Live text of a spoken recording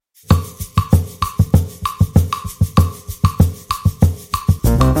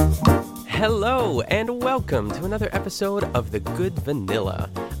Hello, and welcome to another episode of The Good Vanilla,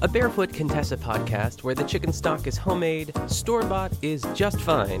 a Barefoot Contessa podcast where the chicken stock is homemade, store-bought is just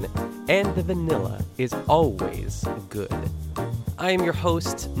fine, and the vanilla is always good. I am your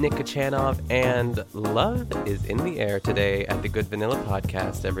host, Nick Kachanov, and love is in the air today at The Good Vanilla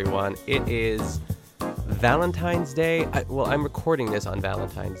podcast, everyone. It is Valentine's Day. I'm recording this on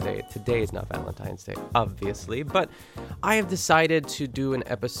Valentine's Day. Today is not Valentine's Day, obviously, but I have decided to do an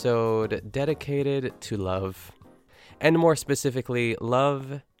episode dedicated to love, and more specifically,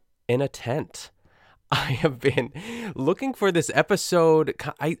 love in a tent. I have been looking for this episode.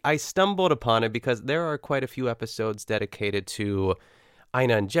 I stumbled upon it because there are quite a few episodes dedicated to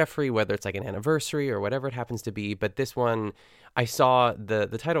Ina and Jeffrey, whether it's like an anniversary or whatever it happens to be. But this one, I saw the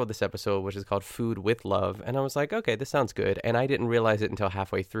title of this episode, which is called Food with Love. And I was like, okay, this sounds good. And I didn't realize it until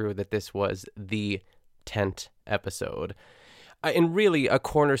halfway through that this was the tent episode. And really a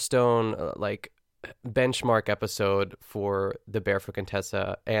cornerstone, benchmark episode for the Barefoot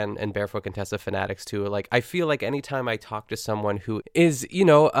Contessa and Barefoot Contessa fanatics too. Like, I feel like anytime I talk to someone who is,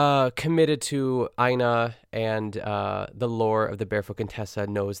 committed to Ina and the lore of the Barefoot Contessa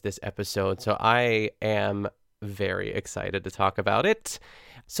knows this episode. So I am very excited to talk about it.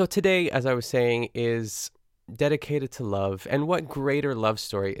 So today, as I was saying, is dedicated to love. And what greater love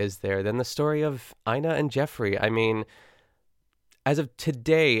story is there than the story of Ina and Jeffrey? I mean, as of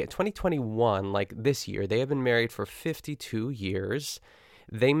today, 2021, like this year, they have been married for 52 years.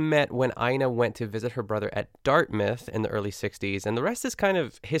 They met when Ina went to visit her brother at Dartmouth in the early 60s, and the rest is kind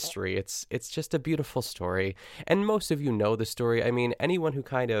of history. It's just a beautiful story, and most of you know the story. I mean, anyone who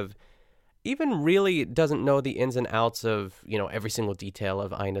kind of even really doesn't know the ins and outs of, every single detail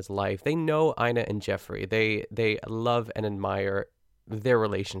of Ina's life, they know Ina and Jeffrey. They love and admire their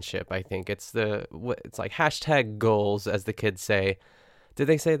relationship. I think it's like hashtag goals, as the kids say. Do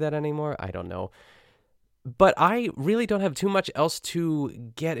they say that anymore? I don't know. But I really don't have too much else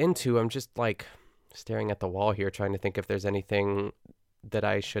to get into. I'm just like staring at the wall here, trying to think if there's anything that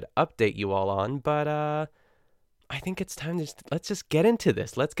I should update you all on. But I think it's time to let's just get into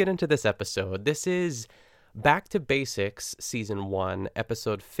this. Let's get into this episode. This is Back to Basics, Season 1,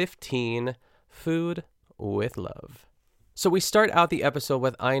 Episode 15, Food with Love. So we start out the episode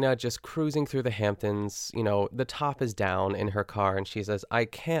with Ina just cruising through the Hamptons. The top is down in her car, and she says, "I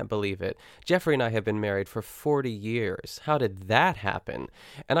can't believe it. Jeffrey and I have been married for 40 years. How did that happen?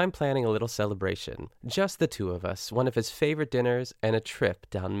 And I'm planning a little celebration. Just the two of us, one of his favorite dinners, and a trip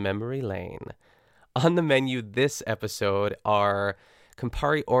down memory lane." On the menu this episode are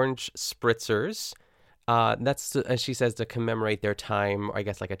Campari Orange Spritzers. That's, as she says, to commemorate their time, I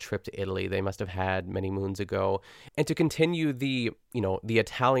guess, like a trip to Italy they must have had many moons ago. And to continue the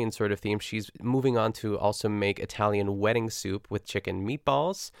Italian sort of theme, she's moving on to also make Italian wedding soup with chicken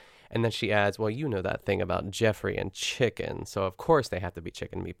meatballs. And then she adds, well, you know that thing about Jeffrey and chicken, so of course they have to be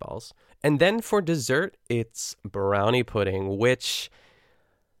chicken meatballs. And then for dessert, it's brownie pudding, which,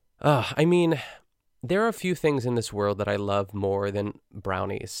 there are a few things in this world that I love more than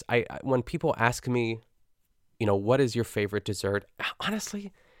brownies. When people ask me, what is your favorite dessert?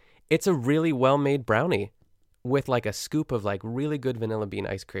 Honestly, it's a really well-made brownie with like a scoop of like really good vanilla bean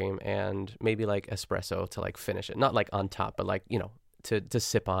ice cream and maybe like espresso to like finish it. Not like on top, but like, to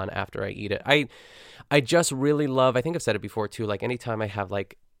sip on after I eat it. I just really love, I think I've said it before too, like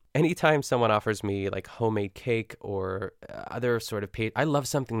anytime someone offers me like homemade cake or other sort of I love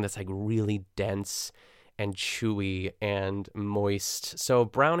something that's like really dense and chewy and moist. So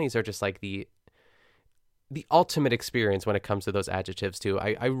brownies are just like the ultimate experience when it comes to those adjectives too.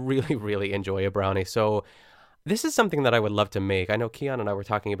 I really, really enjoy a brownie. So this is something that I would love to make. I know Keon and I were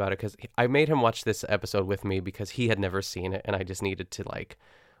talking about it because I made him watch this episode with me because he had never seen it and I just needed to like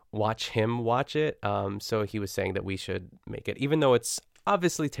watch him watch it. So he was saying that we should make it, even though it's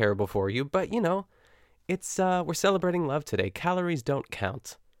obviously terrible for you, but it's we're celebrating love today. Calories don't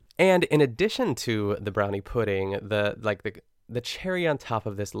count. And in addition to the brownie pudding, the cherry on top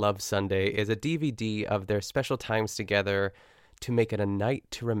of this love sundae is a DVD of their special times together to make it a night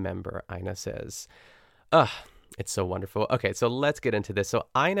to remember, Ina says. It's so wonderful. Okay, so let's get into this. So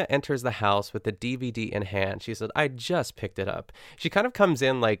Ina enters the house with the DVD in hand. She said, "I just picked it up." She kind of comes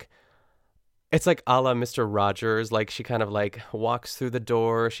in like, it's like a la Mr. Rogers. Like she kind of like walks through the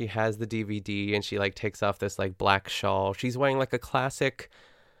door. She has the DVD and she like takes off this like black shawl. She's wearing like a classic,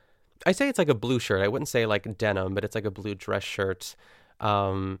 I say it's like a blue shirt. I wouldn't say like denim, but it's like a blue dress shirt.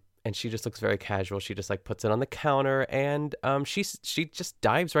 And she just looks very casual. She just like puts it on the counter and she just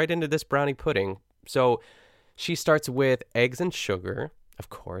dives right into this brownie pudding. So she starts with eggs and sugar, Of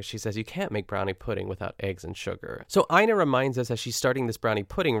course, she says you can't make brownie pudding without eggs and sugar. So Ina reminds us as she's starting this brownie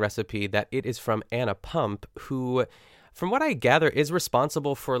pudding recipe that it is from Anna Pump, who, from what I gather, is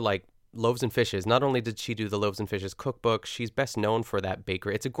responsible for like Loaves and Fishes. Not only did she do the Loaves and Fishes cookbook, she's best known for that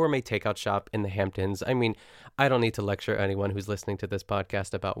bakery. It's a gourmet takeout shop in the Hamptons. I mean, I don't need to lecture anyone who's listening to this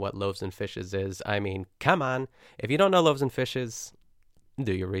podcast about what Loaves and Fishes is. I mean, come on. If you don't know Loaves and Fishes,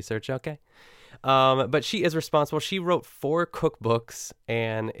 do your research, okay? But she is responsible. She wrote 4 cookbooks,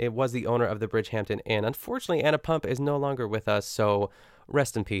 and it was the owner of the Bridgehampton Inn. Unfortunately, Anna Pump is no longer with us, so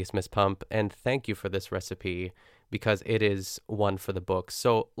rest in peace, Miss Pump, and thank you for this recipe, because it is one for the books.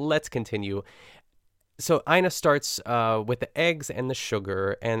 So let's continue. So Ina starts with the eggs and the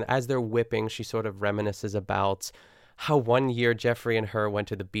sugar, and as they're whipping, she sort of reminisces about how one year Jeffrey and her went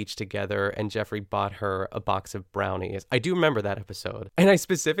to the beach together and Jeffrey bought her a box of brownies. I do remember that episode. And I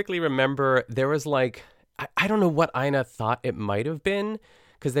specifically remember there was like, I don't know what Ina thought it might have been,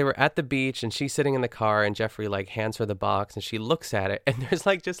 because they were at the beach and she's sitting in the car and Jeffrey like hands her the box and she looks at it and there's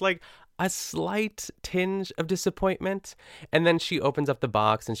like just like a slight tinge of disappointment. And then she opens up the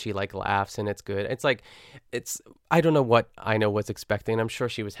box and she like laughs and it's good. It's like, I don't know what Ina was expecting. I'm sure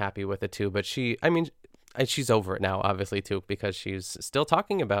she was happy with it too, but she's over it now, obviously, too, because she's still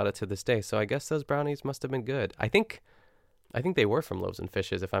talking about it to this day. So I guess those brownies must have been good. I think they were from Loaves and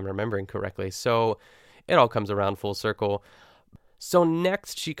Fishes, if I'm remembering correctly. So it all comes around full circle. So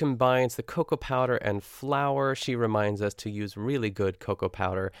next, she combines the cocoa powder and flour. She reminds us to use really good cocoa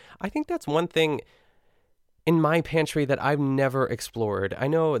powder. I think that's one thing in my pantry that I've never explored. I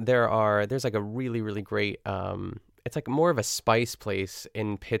know there's like a really, really great it's like more of a spice place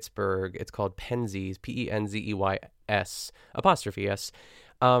in Pittsburgh. It's called Penzeys, Penzeys, apostrophe S.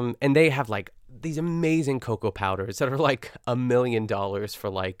 And they have like these amazing cocoa powders that are like $1 million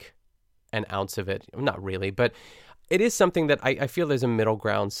for like an ounce of it. Not really, but it is something that I feel there's a middle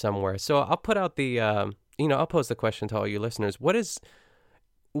ground somewhere. So I'll put out I'll pose the question to all you listeners.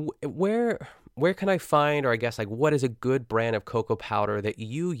 Where can I find, or I guess like what is a good brand of cocoa powder that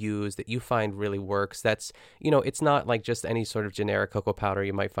you use that you find really works? That's, it's not like just any sort of generic cocoa powder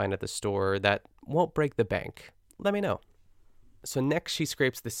you might find at the store that won't break the bank. Let me know. So next she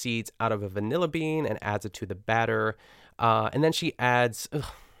scrapes the seeds out of a vanilla bean and adds it to the batter. And then she adds,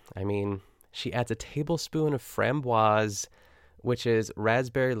 she adds a tablespoon of framboise, which is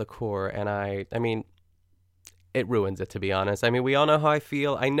raspberry liqueur. And I mean, it ruins it, to be honest. I mean, we all know how I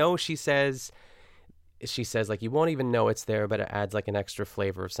feel. I know she says like, you won't even know it's there, but it adds like an extra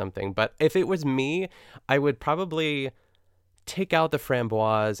flavor of something. But if it was me, I would probably take out the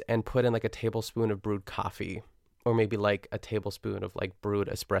framboise and put in like a tablespoon of brewed coffee, or maybe like a tablespoon of like brewed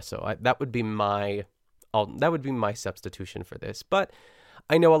espresso. That would be my substitution for this. But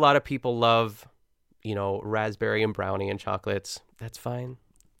I know a lot of people love, raspberry and brownie and chocolates. That's fine.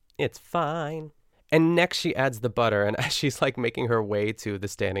 It's fine. And next she adds the butter, and as she's like making her way to the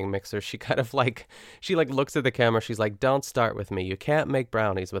standing mixer, she kind of like, looks at the camera, she's like, don't start with me, you can't make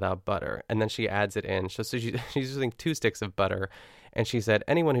brownies without butter. And then she adds it in, so she's using 2 sticks of butter, and she said,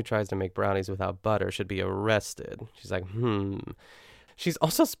 anyone who tries to make brownies without butter should be arrested. She's like, She's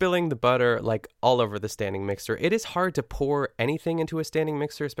also spilling the butter like all over the standing mixer. It is hard to pour anything into a standing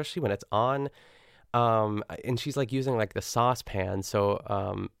mixer, especially when it's on, and she's like using like the saucepan,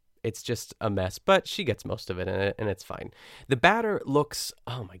 so it's just a mess, but she gets most of it in it, and it's fine. The batter looks,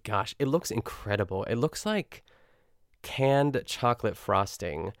 oh my gosh, it looks incredible. It looks like canned chocolate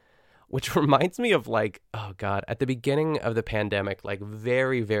frosting, which reminds me of like, oh God, at the beginning of the pandemic, like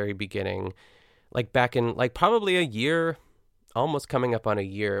very, very beginning, like back in like probably a year, almost coming up on a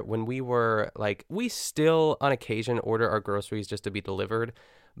year, when we were like, we still on occasion order our groceries just to be delivered.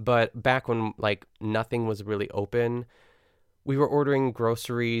 But back when like nothing was really open, we were ordering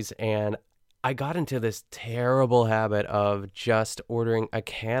groceries, and I got into this terrible habit of just ordering a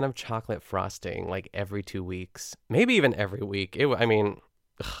can of chocolate frosting like every 2 weeks, maybe even every week.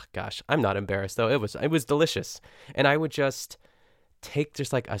 Gosh, I'm not embarrassed though. It was delicious. And I would just take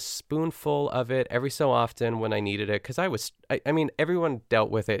just like a spoonful of it every so often when I needed it. Cause everyone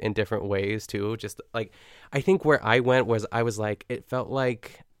dealt with it in different ways too. Just like, I think where I went was, I was like, it felt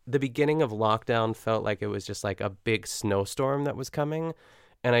like the beginning of lockdown felt like it was just like a big snowstorm that was coming.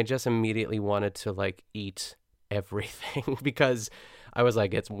 And I just immediately wanted to like eat everything because I was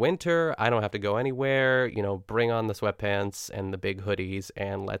like, it's winter. I don't have to go anywhere, bring on the sweatpants and the big hoodies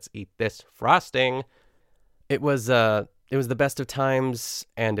and let's eat this frosting. It was the best of times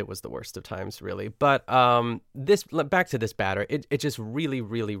and it was the worst of times, really. But back to this batter, it just really,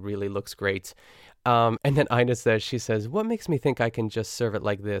 really, really looks great. And then Ina says, she says, what makes me think I can just serve it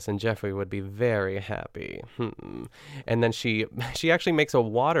like this? And Jeffrey would be very happy. And then she actually makes a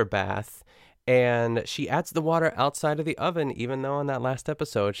water bath, and she adds the water outside of the oven, even though in that last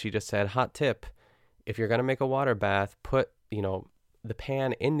episode, she just said, hot tip, if you're going to make a water bath, put, the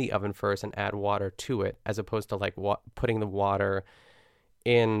pan in the oven first and add water to it, as opposed to like putting the water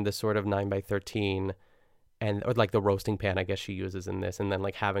in the sort of 9x13 or like the roasting pan, I guess she uses in this, and then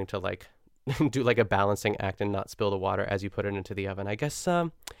like having to like do like a balancing act and not spill the water as you put it into the oven. I guess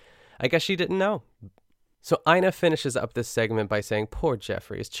she didn't know. So Ina finishes up this segment by saying, poor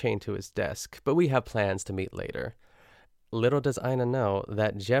Jeffrey is chained to his desk, but we have plans to meet later. Little does Ina know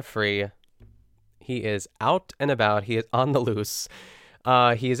that Jeffrey, he is out and about. He is on the loose.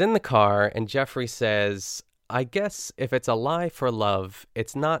 He is in the car, and Jeffrey says, I guess if it's a lie for love,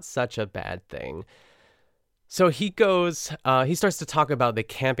 it's not such a bad thing. So he starts to talk about the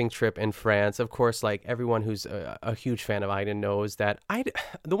camping trip in France. Of course, like everyone who's a huge fan of Ina knows that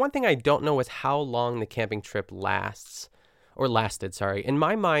the one thing I don't know is how long the camping trip lasted. In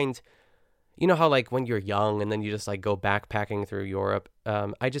my mind, you know how like when you're young and then you just like go backpacking through Europe.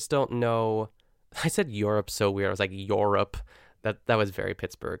 I just don't know. I said Europe so weird. I was like Europe. That was very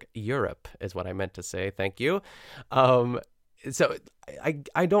Pittsburgh. Europe is what I meant to say. Thank you. So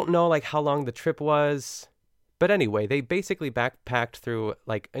I don't know like how long the trip was. But anyway, they basically backpacked through,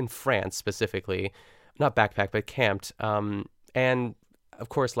 like, in France specifically. Not backpacked, but camped. And, of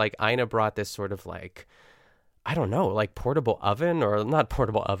course, like, Ina brought this sort of, like, I don't know, like, portable oven, or not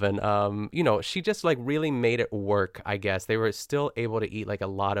portable oven. She just, like, really made it work, I guess. They were still able to eat, like, a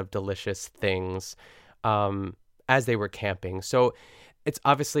lot of delicious things as they were camping. So it's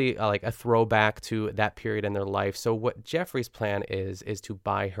obviously like a throwback to that period in their life. So what Jeffrey's plan is to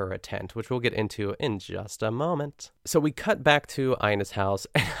buy her a tent, which we'll get into in just a moment. So we cut back to Ina's house,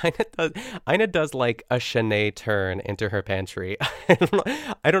 and Ina does like a Shanae turn into her pantry.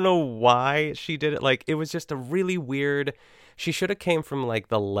 I don't know why she did it. Like, it was just a really weird. She should have came from like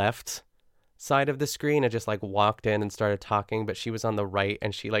the left side of the screen and just like walked in and started talking, but she was on the right,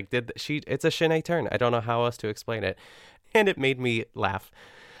 and she like it's a Shanae turn. I don't know how else to explain it. And it made me laugh.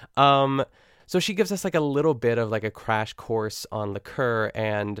 So she gives us like a little bit of like a crash course on liqueur,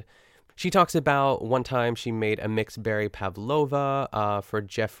 and she talks about one time she made a mixed berry pavlova for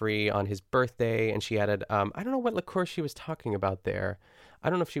Jeffrey on his birthday, and she added, I don't know what liqueur she was talking about there. I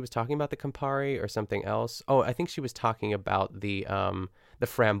don't know if she was talking about the Campari or something else. Oh, I think she was talking about the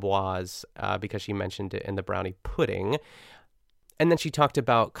framboise because she mentioned it in the brownie pudding. And then she talked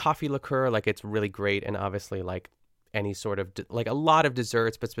about coffee liqueur, like it's really great, and obviously like any sort of like a lot of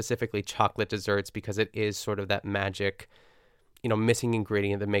desserts, but specifically chocolate desserts, because it is sort of that magic, missing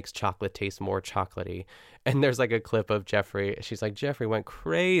ingredient that makes chocolate taste more chocolatey. And there's like a clip of Jeffrey. She's like, Jeffrey went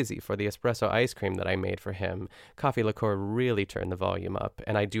crazy for the espresso ice cream that I made for him. Coffee liqueur really turned the volume up.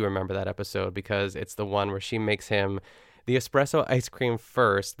 And I do remember that episode because it's the one where she makes him the espresso ice cream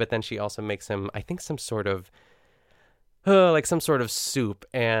first, but then she also makes him, I think, some sort of soup,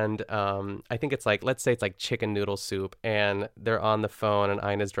 and I think it's like, let's say it's like chicken noodle soup, and they're on the phone, and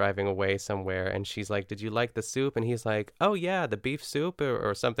Ina's driving away somewhere, and she's like, did you like the soup? And he's like, oh yeah, the beef soup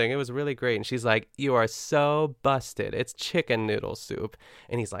or something, it was really great. And she's like, you are so busted, it's chicken noodle soup.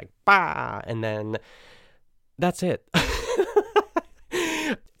 And he's like, bah, and then that's it.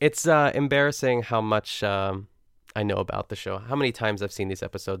 It's embarrassing how much I know about the show, how many times I've seen these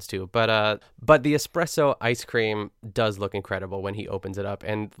episodes too, but the espresso ice cream does look incredible when he opens it up,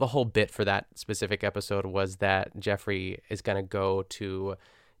 and the whole bit for that specific episode was that Jeffrey is going to go to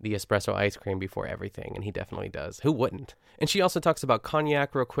the espresso ice cream before everything, and he definitely does. Who wouldn't? And she also talks about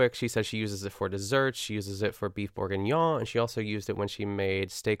cognac real quick. She says she uses it for desserts, she uses it for beef bourguignon, and she also used it when she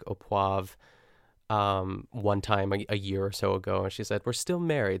made steak au poivre one time a year or so ago, and she said, we're still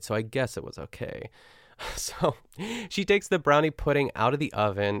married, so I guess it was okay. So she takes the brownie pudding out of the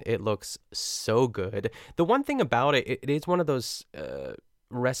oven. It looks so good. The one thing about it, it is one of those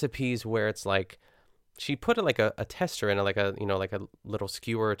recipes where it's like she put it like a tester in it, like a little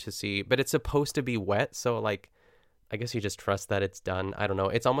skewer to see, but it's supposed to be wet. So like, I guess you just trust that it's done. I don't know.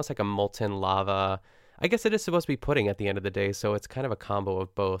 It's almost like a molten lava. I guess it is supposed to be pudding at the end of the day. So it's kind of a combo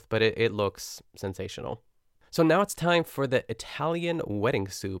of both, but it looks sensational. So now it's time for the Italian wedding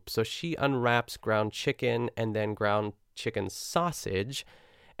soup. So she unwraps ground chicken and then ground chicken sausage.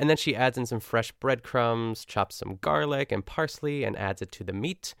 And then she adds in some fresh breadcrumbs, chops some garlic and parsley, and adds it to the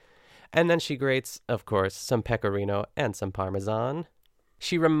meat. And then she grates, of course, some pecorino and some parmesan.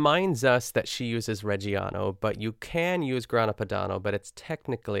 She reminds us that she uses Reggiano, but you can use Grana Padano, but it's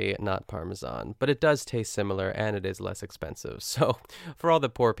technically not Parmesan. But it does taste similar, and it is less expensive. So for all the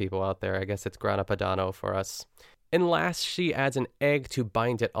poor people out there, I guess it's Grana Padano for us. And last, she adds an egg to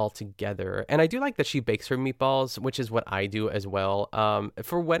bind it all together. And I do like that she bakes her meatballs, which is what I do as well.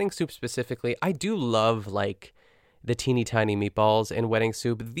 For wedding soup specifically, I do love, like, the teeny tiny meatballs in wedding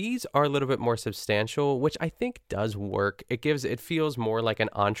soup. These are a little bit more substantial, which I think does work. It feels more like an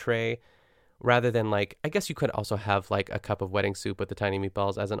entree rather than, like, I guess you could also have like a cup of wedding soup with the tiny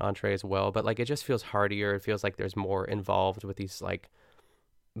meatballs as an entree as well, but like it just feels heartier. It feels like there's more involved with these like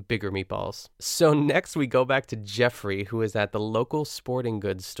bigger meatballs. So next we go back to Jeffrey, who is at the local sporting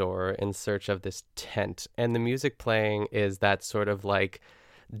goods store in search of this tent, and the music playing is that sort of like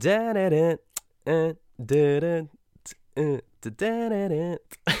da da da da da. I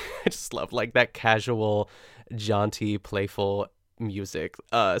just love like that casual, jaunty, playful music.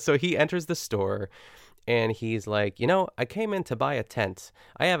 So he enters the store and he's like, I came in to buy a tent.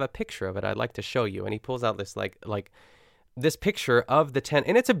 I have a picture of it I'd like to show you. And he pulls out this like this picture of the tent,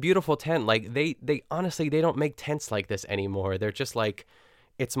 and it's a beautiful tent. Like they honestly, they don't make tents like this anymore. They're just like,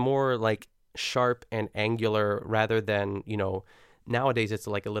 it's more like sharp and angular rather than, nowadays it's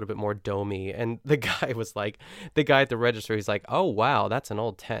like a little bit more domey. And the guy at the register, he's like, oh wow, that's an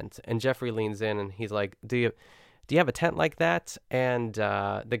old tent. And Jeffrey leans in and he's like, do you have a tent like that? And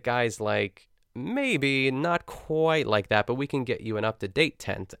the guy's like, maybe not quite like that, but we can get you an up-to-date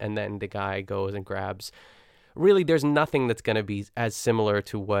tent. And then the guy goes and grabs, really there's nothing that's going to be as similar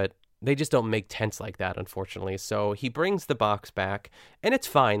to what they just don't make tents like that, unfortunately. So he brings the box back, and it's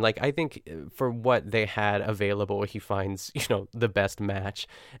fine. Like, I think for what they had available, he finds, the best match.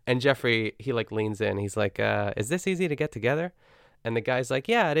 And Jeffrey, he, like, leans in. He's like, is this easy to get together? And the guy's like,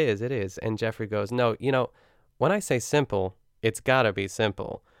 yeah, it is. And Jeffrey goes, no, when I say simple, it's gotta be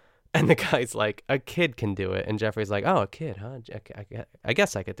simple. And the guy's like, a kid can do it. And Jeffrey's like, oh, a kid, huh? I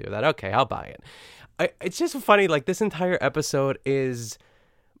guess I could do that. Okay, I'll buy it. It's just funny, like, this entire episode is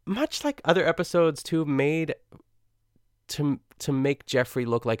much like other episodes too, made to make Jeffrey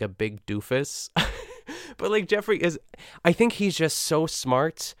look like a big doofus. But like I think he's just so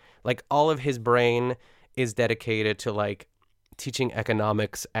smart. Like all of his brain is dedicated to like teaching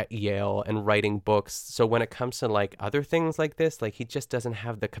economics at Yale and writing books. So when it comes to like other things like this, like he just doesn't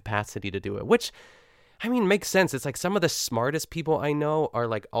have the capacity to do it, which I mean makes sense. It's like some of the smartest people I know are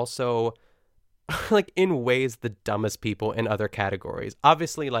like also like in ways the dumbest people in other categories.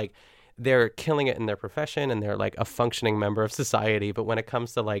 Obviously, like they're killing it in their profession and they're like a functioning member of society. But when it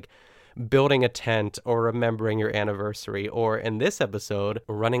comes to like building a tent or remembering your anniversary, or in this episode,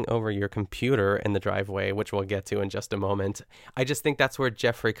 running over your computer in the driveway, which we'll get to in just a moment, I just think that's where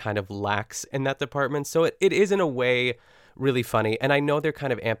Jeffrey kind of lacks in that department. So it is in a way really funny. And I know they're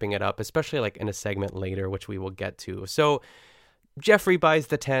kind of amping it up, especially like in a segment later, which we will get to. So Jeffrey buys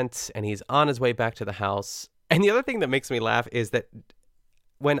the tent and he's on his way back to the house. And the other thing that makes me laugh is that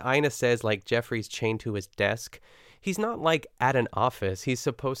when Ina says like Jeffrey's chained to his desk, he's not like at an office. He's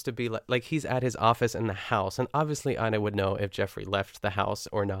supposed to be like he's at his office in the house. And obviously Ina would know if Jeffrey left the house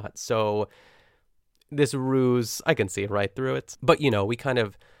or not. So this ruse, I can see right through it. But we kind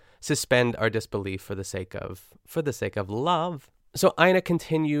of suspend our disbelief for the sake of love. So Ina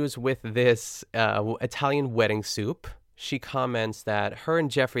continues with this Italian wedding soup. She comments that her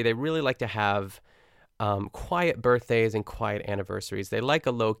and Jeffrey, they really like to have quiet birthdays and quiet anniversaries. They like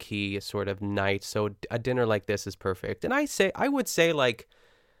a low-key sort of night, so a dinner like this is perfect. And I would say, like,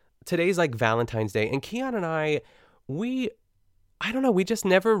 today's like Valentine's Day, and Keon and I don't know, we just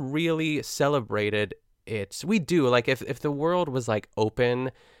never really celebrated it. We do, like, if the world was, like,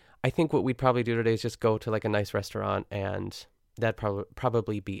 open, I think what we'd probably do today is just go to, like, a nice restaurant and that'd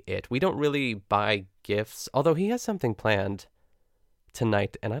probably be it. We don't really buy gifts, although he has something planned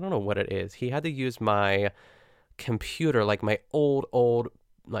tonight, and I don't know what it is. He had to use my computer, like my old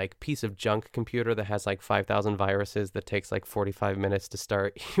like piece of junk computer that has like 5,000 viruses that takes like 45 minutes to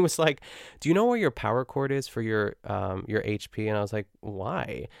start. He was like, do you know where your power cord is for your HP? And I was like,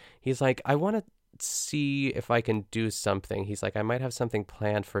 why? He's like, I want to see if I can do something. He's like, I might have something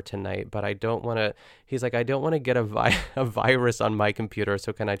planned for tonight, but I don't want to, he's like, I don't want to get a virus on my computer,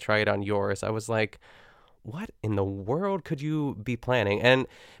 so can I try it on yours? I was like, what in the world could you be planning? And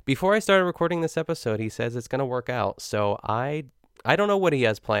before I started recording this episode, he says it's going to work out. So I don't know what he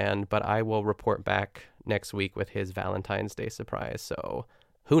has planned, but I will report back next week with his Valentine's Day surprise. So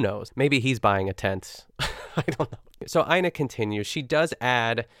who knows? Maybe he's buying a tent. I don't know. So Ina continues. She does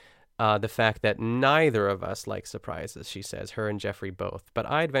add the fact that neither of us like surprises, she says, her and Jeffrey both. But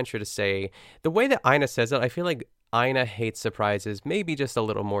I'd venture to say the way that Ina says it, I feel like Ina hates surprises, maybe just a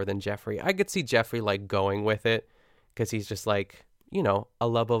little more than Jeffrey. I could see Jeffrey like going with it because he's just like, a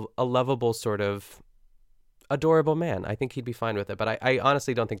lovable sort of adorable man. I think he'd be fine with it. But I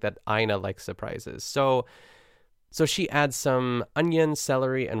honestly don't think that Ina likes surprises. So she adds some onion,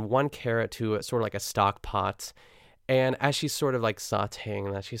 celery, and 1 carrot to sort of like a stock pot. And as she's sort of like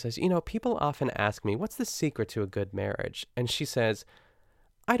sauteing that, she says, people often ask me, what's the secret to a good marriage? And she says,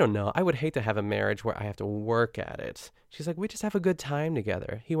 I don't know. I would hate to have a marriage where I have to work at it. She's like, we just have a good time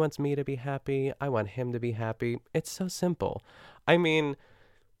together. He wants me to be happy. I want him to be happy. It's so simple. I mean,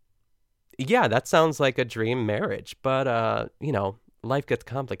 yeah, that sounds like a dream marriage, but, life gets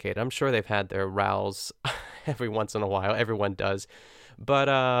complicated. I'm sure they've had their rows every once in a while. Everyone does. But,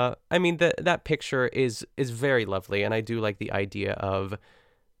 I mean, that picture is very lovely. And I do like the idea of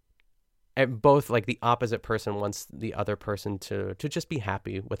both like the opposite person wants the other person to just be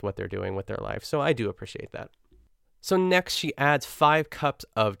happy with what they're doing with their life. So I do appreciate that. So next she adds 5 cups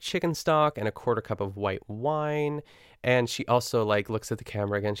of chicken stock and a 1/4 cup of white wine. And she also like looks at the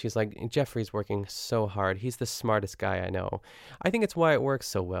camera again. She's like, Jeffrey's working so hard. He's the smartest guy I know. I think it's why it works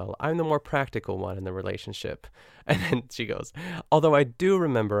so well. I'm the more practical one in the relationship. And then she goes, although I do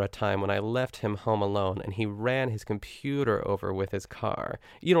remember a time when I left him home alone and he ran his computer over with his car.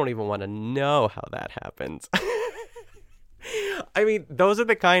 You don't even want to know how that happens. I mean, those are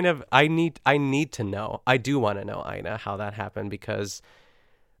the kind of, I need to know. I do want to know, Ina, how that happened, because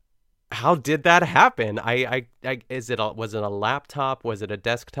how did that happen? Was it a laptop? Was it a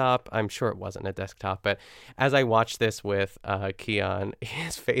desktop? I'm sure it wasn't a desktop, but as I watched this with Keon,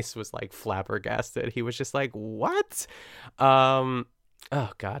 his face was like flabbergasted. He was just like, what? Oh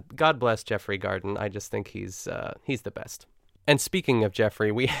God bless Jeffrey Garden. I just think he's the best. And speaking of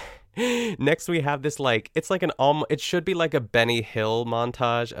Jeffrey, next we have this it's like it should be like a Benny Hill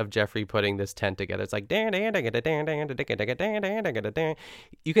montage of Jeffrey putting this tent together. It's like you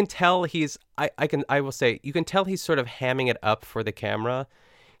can tell I will say you can tell he's sort of hamming it up for the camera.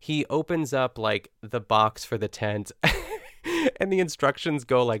 He opens up like the box for the tent and the instructions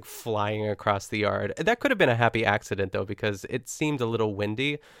go like flying across the yard. That could have been a happy accident though, because it seemed a little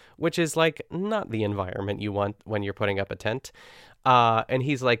windy, which is like not the environment you want when you're putting up a tent. And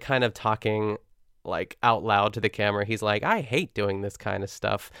he's like kind of talking like out loud to the camera. He's like, I hate doing this kind of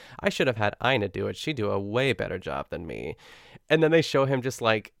stuff. I should have had Ina do it. She'd do a way better job than me. And then they show him just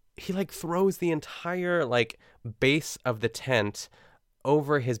like, he like throws the entire like base of the tent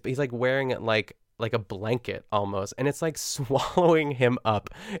over he's like wearing it like a blanket almost, and it's like swallowing him up.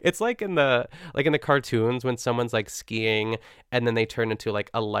 It's like in the cartoons when someone's like skiing and then they turn into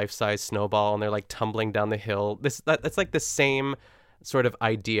like a life-size snowball and they're like tumbling down the hill. That's like the same sort of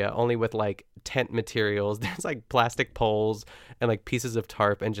idea, only with like tent materials. There's like plastic poles and like pieces of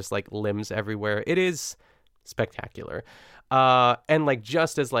tarp and just like limbs everywhere. It is spectacular. And like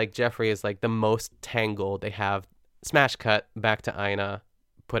just as like Jeffrey is like the most tangled, they have smash cut back to Ina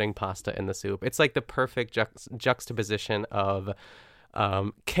putting pasta in the soup. It's like the perfect juxtaposition of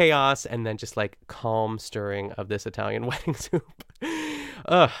chaos and then just like calm stirring of this Italian wedding soup.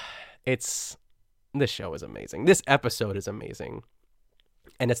 This show is amazing. This episode is amazing.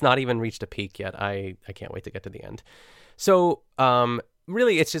 And it's not even reached a peak yet. I can't wait to get to the end. So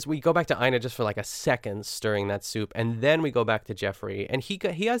really, it's just we go back to Ina just for like a second stirring that soup. And then we go back to Jeffrey. And he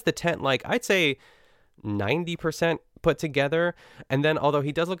has the tent like, I'd say 90% put together. And then although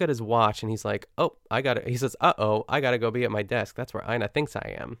he does look at his watch and he's like, he says, I gotta go be at my desk. That's where Ina thinks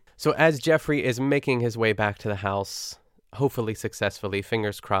I am. So as Jeffrey is making his way back to the house, hopefully successfully,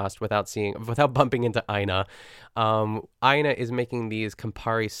 fingers crossed, without bumping into Ina, Ina is making these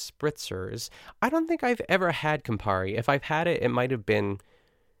Campari spritzers. I don't think I've ever had Campari. If I've had it, it might have been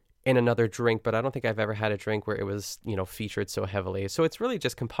in another drink, but I don't think I've ever had a drink where it was, featured so heavily. So it's really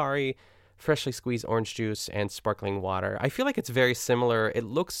just Campari, freshly squeezed orange juice, and sparkling water. I feel like it's very similar. It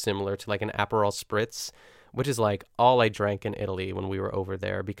looks similar to like an Aperol Spritz, which is like all I drank in Italy when we were over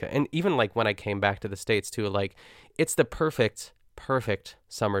there. And even like when I came back to the States too, like it's the perfect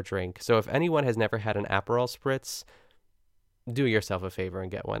summer drink. So if anyone has never had an Aperol Spritz, do yourself a favor and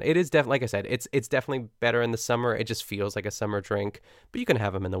get one. It is definitely, like I said, it's definitely better in the summer. It just feels like a summer drink, but you can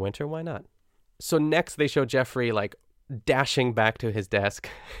have them in the winter. Why not? So next they show Jeffrey like dashing back to his desk.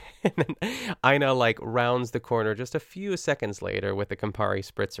 And then Ina like rounds the corner just a few seconds later with the Campari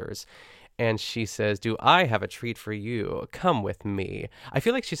spritzers. And she says, do I have a treat for you? Come with me. I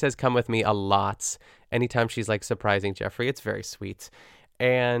feel like she says come with me a lot anytime she's like surprising Jeffrey. It's very sweet.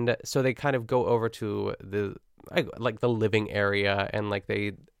 And so they kind of go over to the living area and like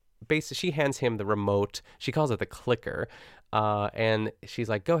they basically she hands him the remote. She calls it the clicker. And she's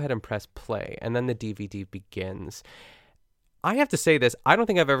like, go ahead and press play. And then the DVD begins. I have to say this. I don't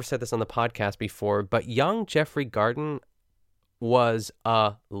think I've ever said this on the podcast before, but young Jeffrey Garden was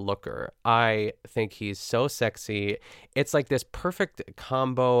a looker. I think he's so sexy. It's like this perfect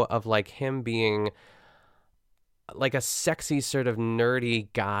combo of like him being like a sexy sort of nerdy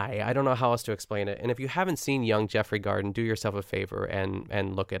guy. I don't know how else to explain it. And if you haven't seen young Jeffrey Garden, do yourself a favor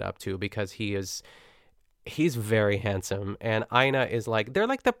and look it up too, because he's very handsome. And Ina is like, they're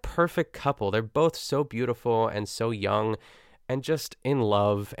like the perfect couple. They're both so beautiful and so young and just in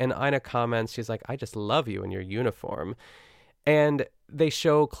love. And Ina comments, she's like, I just love you in your uniform. And they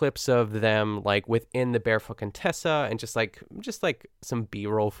show clips of them like within the Barefoot Contessa and just like some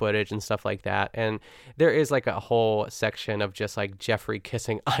B-roll footage and stuff like that. And there is like a whole section of just like Jeffrey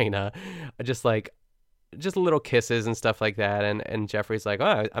kissing Ina, just little kisses and stuff like that. And Jeffrey's like,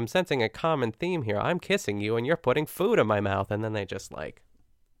 oh, I'm sensing a common theme here. I'm kissing you and you're putting food in my mouth. And then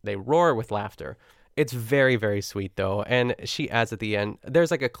they roar with laughter. It's very, very sweet though. And she adds at the end, there's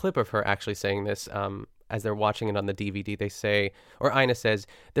like a clip of her actually saying this, as they're watching it on the DVD, they say, or Ina says,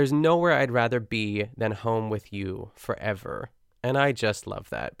 there's nowhere I'd rather be than home with you forever. And I just love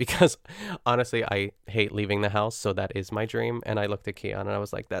that because honestly, I hate leaving the house. So that is my dream. And I looked at Keon and I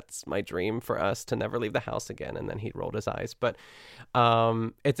was like, that's my dream for us to never leave the house again. And then he rolled his eyes. But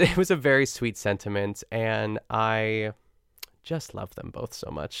it was a very sweet sentiment. And I just love them both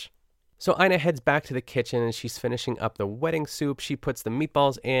so much. So Ina heads back to the kitchen and she's finishing up the wedding soup. She puts the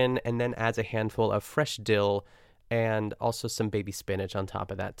meatballs in and then adds a handful of fresh dill and also some baby spinach on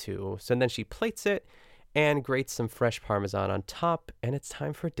top of that too. So then she plates it and grates some fresh Parmesan on top, and it's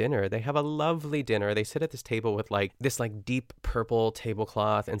time for dinner. They have a lovely dinner. They sit at this table with like this like deep purple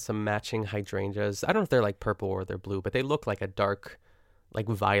tablecloth and some matching hydrangeas. I don't know if they're like purple or they're blue, but they look like a dark like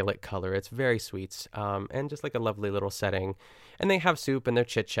violet color. It's very sweet, and just like a lovely little setting. And they have soup and they're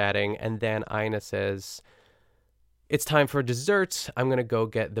chit-chatting, and then Ina says, it's time for dessert. I'm going to go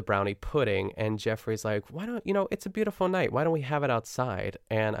get the brownie pudding. And Jeffrey's like, it's a beautiful night. Why don't we have it outside?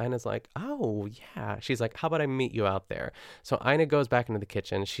 And Ina's like, oh, yeah. She's like, how about I meet you out there? So Ina goes back into the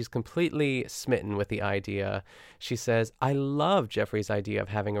kitchen. She's completely smitten with the idea. She says, I love Jeffrey's idea of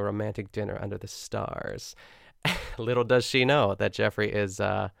having a romantic dinner under the stars. Little does she know that Jeffrey is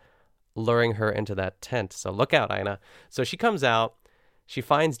luring her into that tent. So look out, Ina. So she comes out. She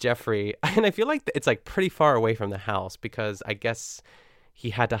finds Jeffrey, and I feel like it's like pretty far away from the house because I guess he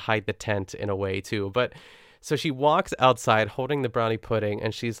had to hide the tent in a way too. But so she walks outside holding the brownie pudding,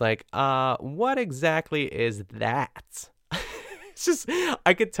 and she's like, what exactly is that? It's just,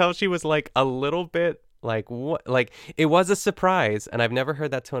 I could tell she was like a little bit like, what? Like, it was a surprise, and I've never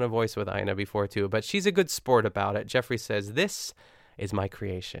heard that tone of voice with Ina before too, but she's a good sport about it. Jeffrey says, this is my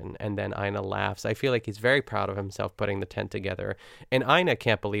creation. And then Ina laughs. I feel like he's very proud of himself putting the tent together. And Ina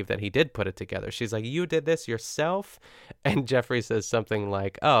can't believe that he did put it together. She's like, you did this yourself? And Jeffrey says something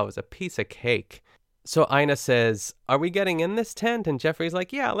like, oh, it was a piece of cake. So Ina says, are we getting in this tent? And Jeffrey's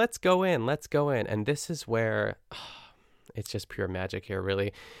like, yeah, let's go in. And this is where it's just pure magic here,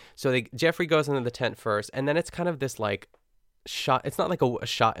 really. So Jeffrey goes into the tent first, and then it's kind of this like shot. It's not like a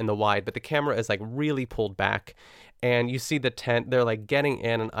shot in the wide, but the camera is like really pulled back. And you see the tent, they're like getting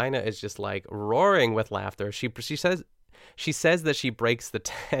in, and Ina is just like roaring with laughter. She says that she breaks the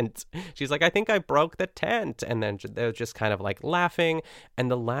tent. She's like, I think I broke the tent. And then they're just kind of like laughing.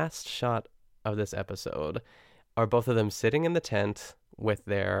 And the last shot of this episode are both of them sitting in the tent with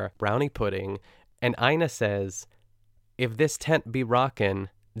their brownie pudding. And Ina says, if this tent be rockin',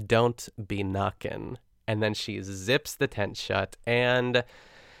 don't be knockin'. And then she zips the tent shut, and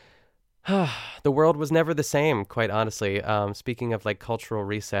the world was never the same, quite honestly. Speaking of like cultural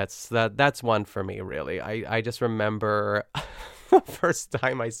resets, that's one for me, really. I just remember the first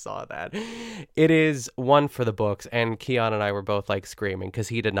time I saw that. It is one for the books, and Keon and I were both like screaming because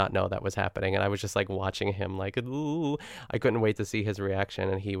he did not know that was happening, and I was just like watching him like, ooh. I couldn't wait to see his reaction,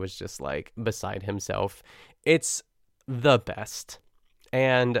 and he was just like beside himself. It's the best.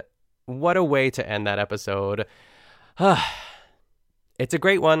 And what a way to end that episode. It's a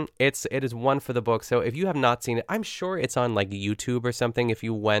great one. It is one for the book. So if you have not seen it, I'm sure it's on like YouTube or something. If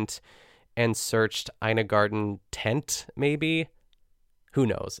you went and searched Ina Garden tent, maybe. Who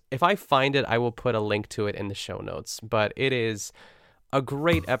knows? If I find it, I will put a link to it in the show notes. But it is a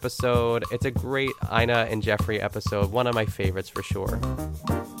great episode. It's a great Ina and Jeffrey episode. One of my favorites for sure.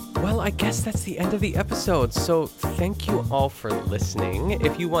 Well, I guess that's the end of the episode. So thank you all for listening.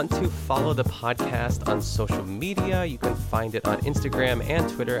 If you want to follow the podcast on social media, you can find it on Instagram and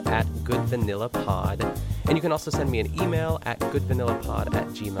Twitter at Good Vanilla Pod. And you can also send me an email at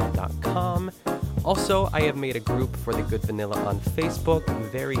goodvanillapod@gmail.com. Also, I have made a group for The Good Vanilla on Facebook.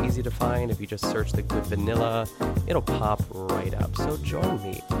 Very easy to find. If you just search The Good Vanilla, it'll pop right up. So join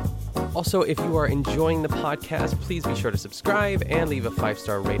me. Also, if you are enjoying the podcast, please be sure to subscribe and leave a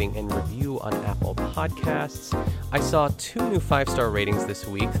 5-star rating and review on Apple Podcasts. I saw 2 new 5-star ratings this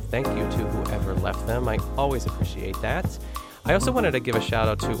week. Thank you to whoever left them. I always appreciate that. I also wanted to give a shout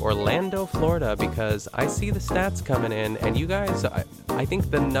out to Orlando, Florida, because I see the stats coming in, and you guys, I think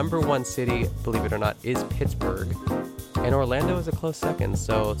the number 1 city, believe it or not, is Pittsburgh, and Orlando is a close second.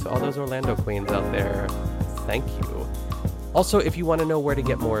 So to all those Orlando queens out there, thank you. Also, if you want to know where to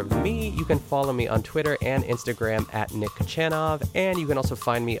get more of me, you can follow me on Twitter and Instagram at Nick Kachanov, and you can also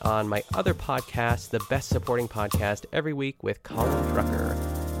find me on my other podcast, The Best Supporting Podcast, every week with Colin Drucker.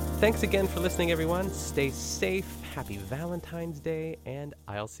 Thanks again for listening, everyone. Stay safe, happy Valentine's Day, and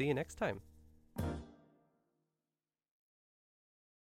I'll see you next time.